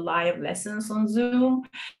for live lessons on Zoom,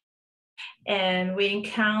 and we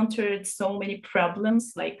encountered so many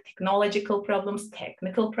problems, like technological problems,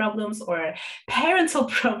 technical problems, or parental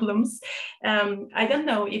problems. I don't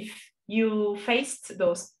know if you faced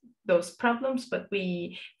those problems, but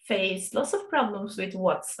we faced lots of problems with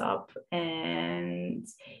WhatsApp and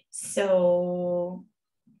so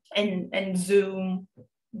and Zoom,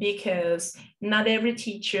 because not every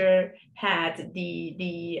teacher had the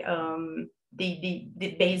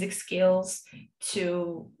basic skills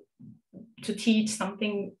to teach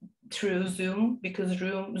something through Zoom, because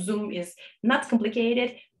Zoom is not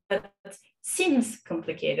complicated, but seems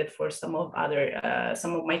complicated for some of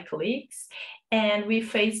my colleagues. And we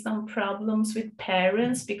faced some problems with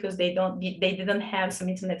parents because they didn't have some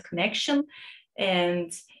internet connection,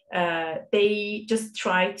 and they just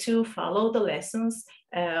try to follow the lessons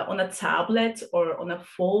on a tablet or on a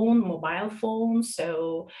mobile phone.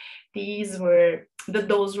 So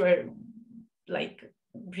those were like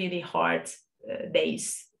really hard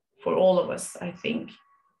days for all of us, I think.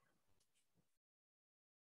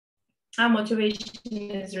 Our motivation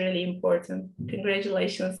is really important.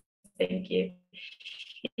 Congratulations. Thank you.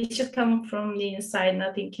 It should come from the inside.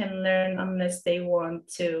 Nothing can learn unless they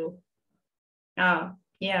want to.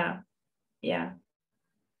 Yeah.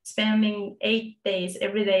 Spending 8 days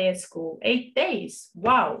every day at school. 8 days.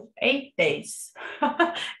 Wow, 8 days.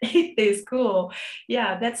 8 days, cool.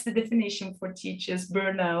 Yeah, that's the definition for teachers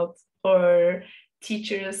burnout, or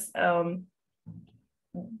teachers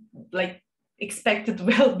like expected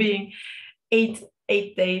well-being. 8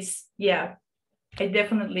 days. Yeah, I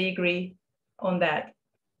definitely agree on that.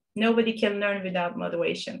 Nobody can learn without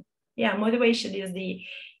motivation. Yeah, motivation is the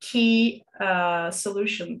key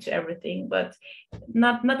solution to everything, but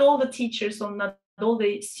not all the teachers or not all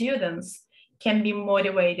the students can be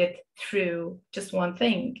motivated through just one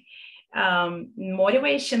thing.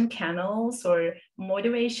 Motivation channels or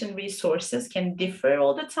motivation resources can differ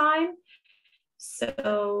all the time.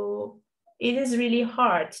 So it is really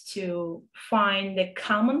hard to find a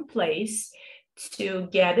common place to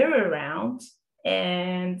gather around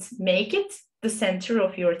and make it the center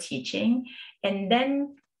of your teaching, and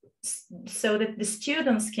then so that the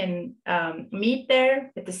students can meet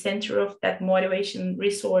there at the center of that motivation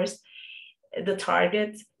resource, the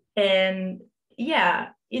target. And yeah,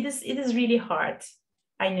 it is really hard.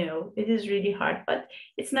 I know it is really hard, but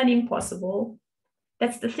it's not impossible.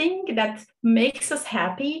 That's the thing that makes us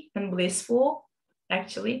happy and blissful,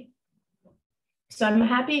 actually. So I'm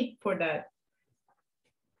happy for that.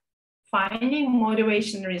 Finding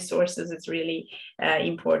motivation resources is really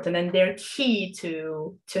important, and they're key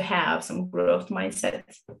to have some growth mindset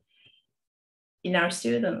in our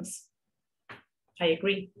students. I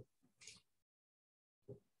agree.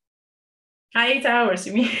 8 hours,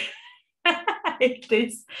 you mean? 8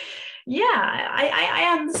 days. Yeah,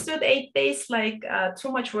 I understood 8 days like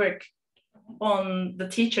too much work on the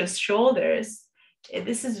teacher's shoulders.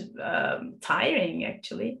 This is tiring,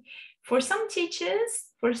 actually. For some teachers,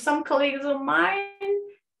 for some colleagues of mine,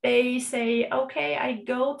 they say, okay, I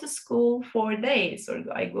go to school 4 days, or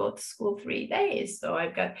I go to school 3 days. So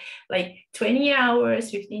I've got like 20 hours,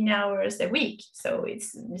 15 hours a week. So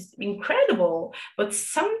it's incredible. But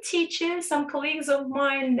some teachers, some colleagues of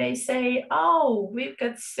mine, they say, oh, we've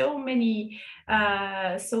got so many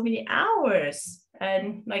hours.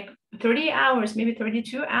 and like 30 hours, maybe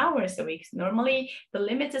 32 hours a week. Normally the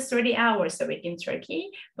limit is 30 hours a week in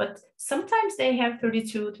Turkey, but sometimes they have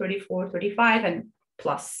 32, 34, 35 and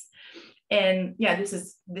plus. And yeah, this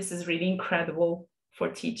is really incredible for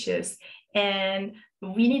teachers. And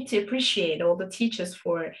we need to appreciate all the teachers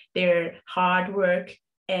for their hard work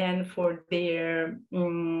and for their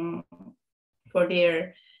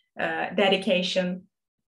dedication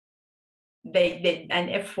and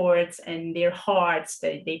efforts and their hearts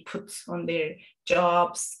that they put on their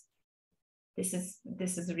jobs. This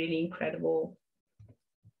is really incredible.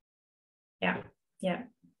 Yeah.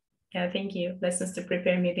 Yeah, thank you. Lessons to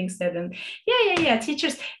prepare meeting 7. Yeah.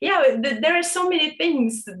 Teachers. Yeah, there are so many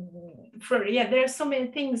things. There are so many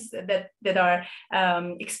things that are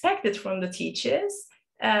expected from the teachers.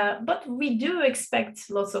 But we do expect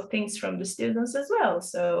lots of things from the students as well.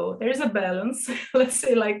 So there is a balance, let's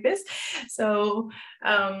say like this. So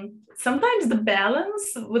sometimes the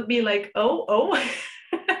balance would be like, oh,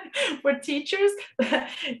 for teachers.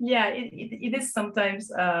 Yeah, it is sometimes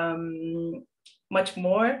much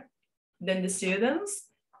more than the students.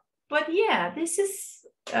 But yeah, this is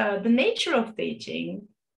the nature of teaching.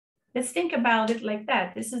 Let's think about it like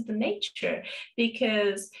that. This is the nature,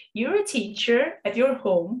 because you're a teacher at your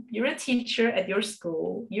home, you're a teacher at your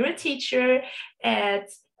school, you're a teacher at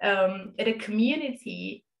a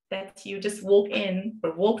community that you just walk in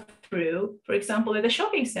or walk through. For example, at a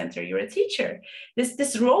shopping center, you're a teacher.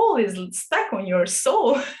 This role is stuck on your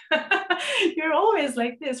soul. You're always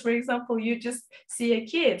like this. For example, you just see a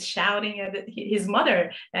kid shouting at his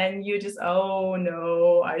mother, and you just, oh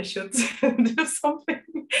no, I should do something.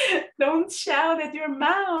 Don't shout at your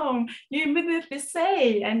mom. You immediately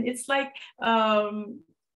say, and it's like,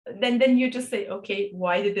 then you just say, okay,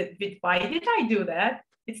 why did I do that?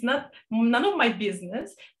 It's none of my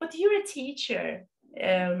business. But you're a teacher.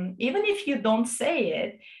 Even if you don't say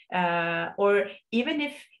it, or even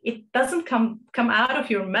if it doesn't come out of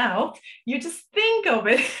your mouth, you just think of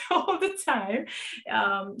it all the time.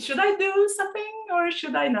 Should I do something or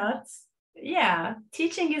should I not? Yeah,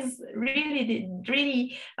 teaching is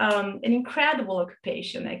really an incredible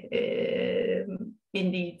occupation.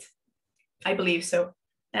 Indeed, I believe so.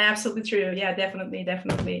 Absolutely true. Yeah,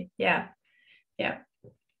 definitely. Yeah.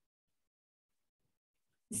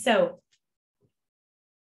 So,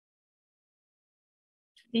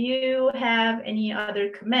 do you have any other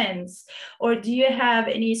comments, or do you have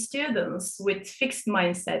any students with fixed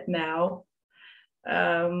mindset now?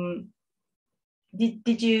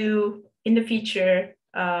 Did you in the future,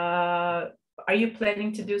 are you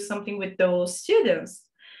planning to do something with those students?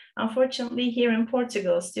 Unfortunately, here in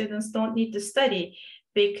Portugal, students don't need to study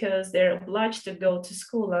because they're obliged to go to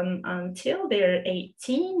school until they're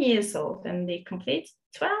 18 years old, and they complete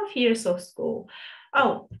 12 years of school.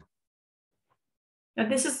 Oh,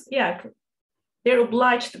 and this is, yeah, they're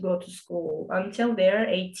obliged to go to school until they're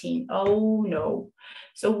 18. Oh no.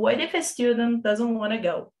 So what if a student doesn't want to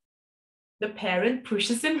go? The parent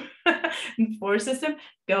pushes him and forces him,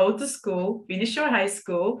 go to school, finish your high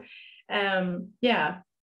school. Yeah.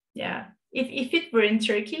 If it were in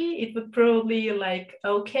Turkey, it would probably like,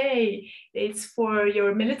 okay, it's for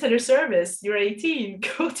your military service. You're 18,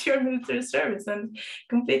 go to your military service and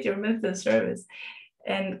complete your military service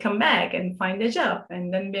and come back and find a job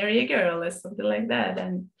and then marry a girl or something like that.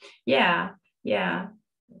 And yeah,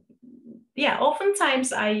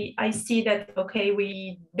 oftentimes I see that, okay,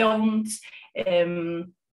 we don't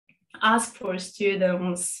ask for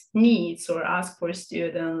students' needs or ask for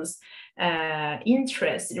students'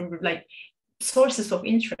 interest, like sources of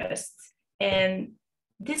interest. And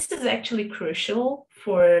this is actually crucial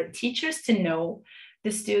for teachers to know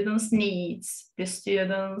the students' needs, the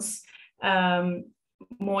students'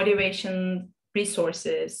 motivation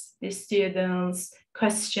resources, the students'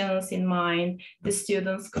 questions in mind, the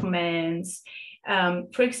students' comments.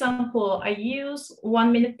 For example, I use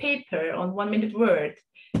 1 minute paper on 1 minute word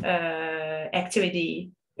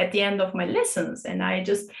activity at the end of my lessons. And I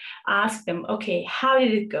just ask them, okay, how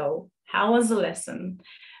did it go? How was the lesson?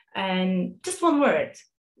 And just one word,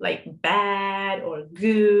 like bad or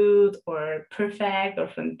good or perfect or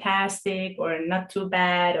fantastic or not too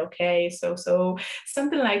bad, okay, so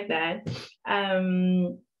something like that.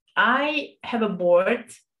 I have a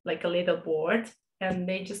board, like a little board, and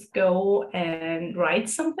they just go and write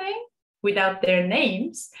something without their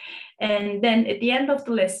names. And then at the end of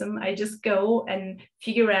the lesson, I just go and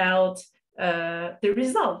figure out the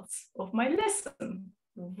results of my lesson.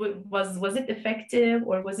 Was it effective,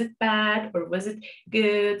 or was it bad, or was it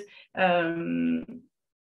good?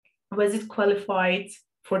 Was it qualified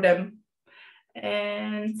for them?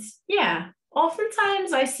 And yeah,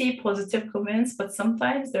 Oftentimes I see positive comments, but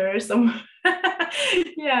sometimes there are some,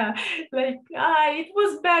 yeah, like, it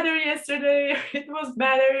was better yesterday, it was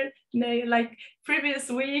better, like previous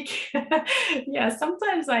week. Yeah,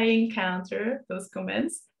 sometimes I encounter those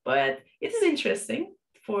comments, but it is interesting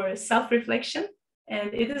for self-reflection.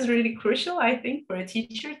 And it is really crucial, I think, for a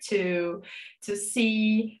teacher to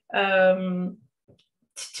see, to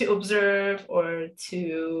observe or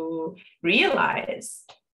to realize.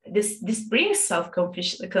 This brings I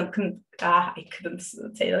couldn't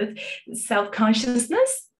say it,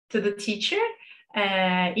 self-consciousness to the teacher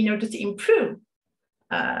in order to improve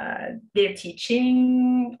their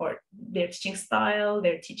teaching or their teaching style,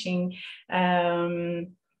 their teaching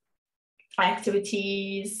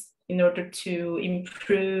activities, in order to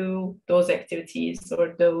improve those activities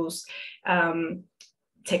or those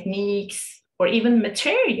techniques or even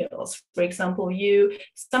materials. For example, you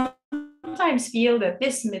sometimes feel that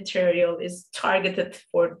this material is targeted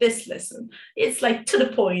for this lesson. It's like to the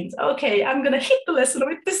point. Okay, I'm gonna hit the lesson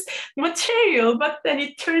with this material, but then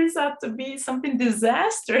it turns out to be something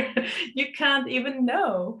disaster. You can't even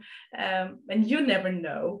know, and you never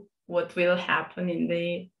know what will happen in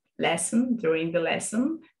the lesson, during the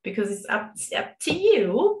lesson, because it's up to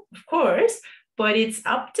you, of course, but it's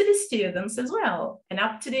up to the students as well, and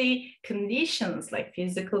up to the conditions, like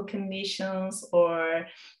physical conditions or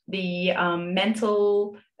the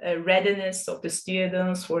mental readiness of the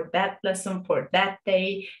students for that lesson, for that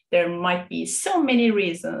day. There might be so many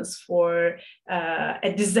reasons for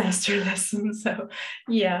a disaster lesson. So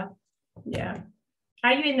yeah.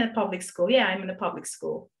 Are you in a public school? Yeah, I'm in a public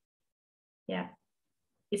school. Yeah,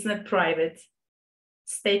 it's not private.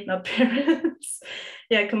 State, not parents.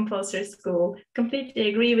 Yeah, compulsory school. Completely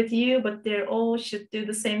agree with you, but they all should do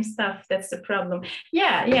the same stuff. That's the problem.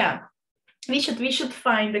 Yeah. We should really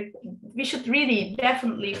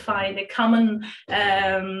definitely find a common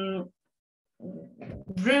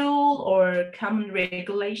rule or common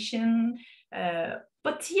regulation.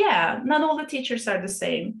 But yeah, not all the teachers are the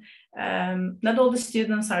same. Not all the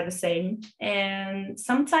students are the same. And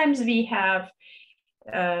sometimes we have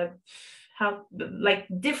like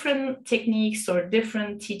different techniques or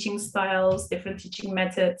different teaching styles, different teaching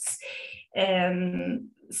methods, and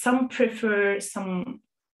some prefer some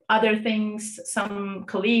other things, some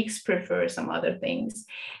colleagues prefer some other things.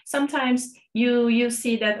 Sometimes you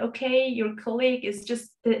see that, okay, your colleague is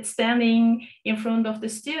just standing in front of the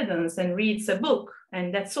students and reads a book,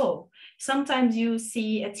 and that's all. Sometimes you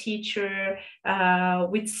see a teacher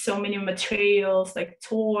with so many materials like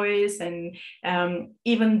toys and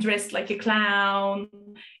even dressed like a clown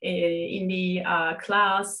in the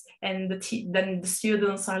class, and then the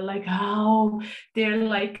students are like, oh, they're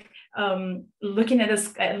like looking at the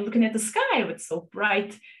sky with so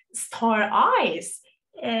bright star eyes.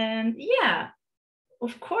 And yeah,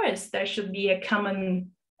 of course, there should be a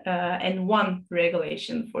common and one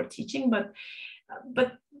regulation for teaching, but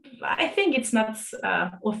I think it's not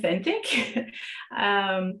authentic.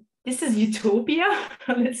 This is utopia,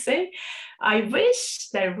 let's say. I wish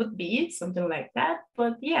there would be something like that,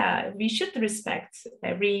 but yeah, we should respect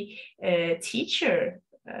every teacher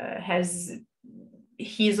has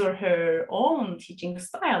his or her own teaching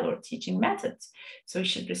style or teaching methods. So we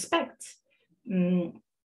should respect.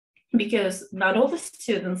 Because not all the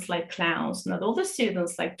students like clowns, not all the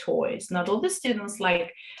students like toys, not all the students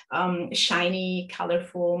like shiny,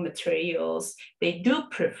 colorful materials. They do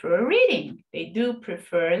prefer reading, they do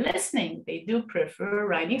prefer listening, they do prefer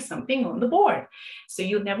writing something on the board. So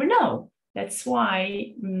you'll never know. That's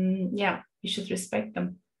why, yeah, you should respect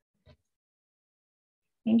them.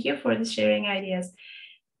 Thank you for the sharing ideas.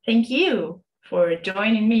 Thank you for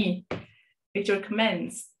joining me with your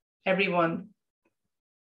comments, everyone.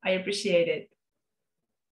 I appreciate it.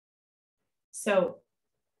 So,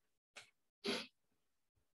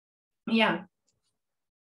 yeah,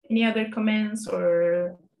 any other comments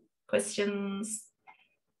or questions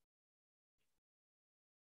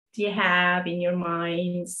do you have in your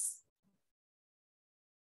minds?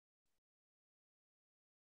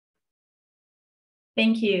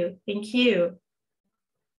 Thank you.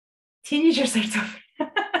 Teenagers are tough.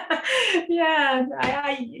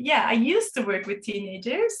 Yeah, I used to work with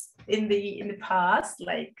teenagers in the past,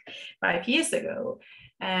 like 5 years ago,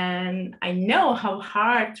 and I know how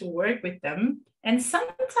hard to work with them. And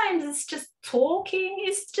sometimes it's just talking.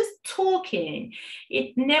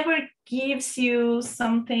 It never gives you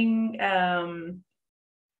something.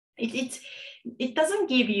 It doesn't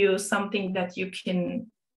give you something that you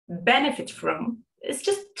can benefit from. It's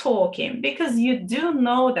just talking, because you do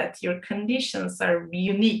know that your conditions are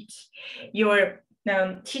unique. Your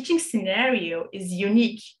teaching scenario is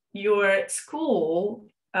unique. Your school,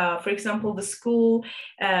 for example, the school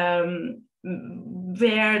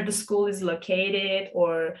where the school is located,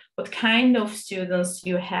 or what kind of students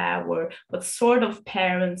you have, or what sort of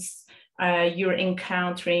parents you're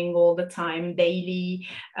encountering all the time, daily,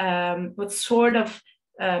 what sort of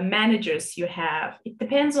managers you have. It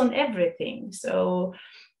depends on everything. So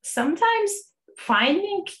sometimes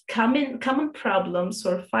finding common problems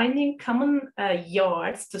or finding common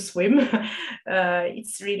yards to swim,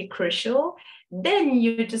 it's really crucial. Then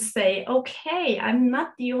you just say, okay, I'm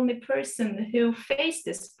not the only person who faced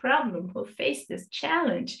this problem, who faced this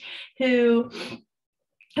challenge, who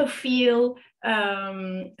feel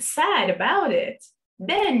sad about it.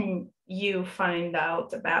 Then you find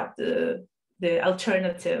out about the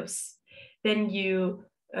alternatives. Then you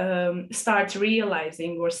start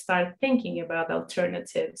realizing or start thinking about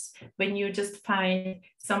alternatives when you just find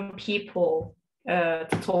some people to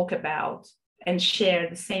talk about and share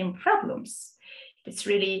the same problems. It's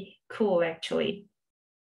really cool, actually.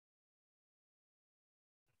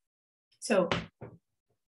 So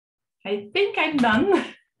I think I'm done.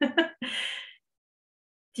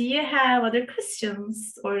 Do you have other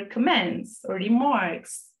questions or comments or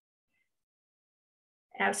remarks?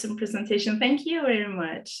 Awesome presentation. Thank you very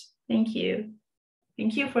much. Thank you.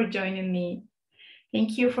 Thank you for joining me.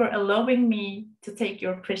 Thank you for allowing me to take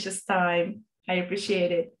your precious time. I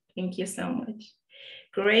appreciate it. Thank you so much.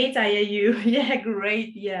 Great, IIU. Yeah,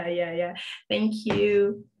 great. Yeah. Thank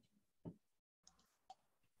you.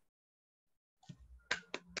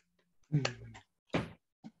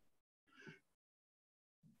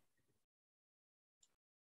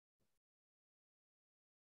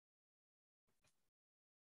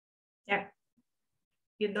 Yeah.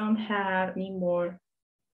 You don't have any more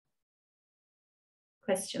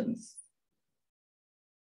questions?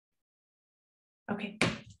 Okay.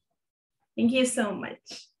 Thank you so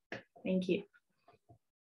much. Thank you.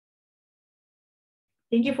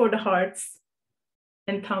 Thank you for the hearts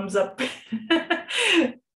and thumbs up.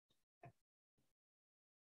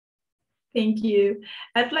 Thank you.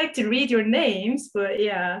 I'd like to read your names, but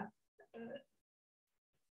yeah,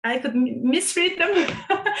 I could misread them,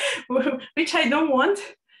 which I don't want.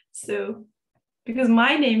 So, because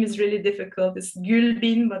my name is really difficult. It's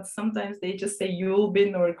Gülbin, but sometimes they just say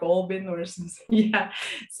Yulbin or Golbin or something. Yeah,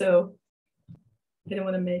 so I don't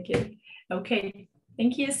want to make it. Okay,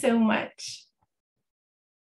 thank you so much.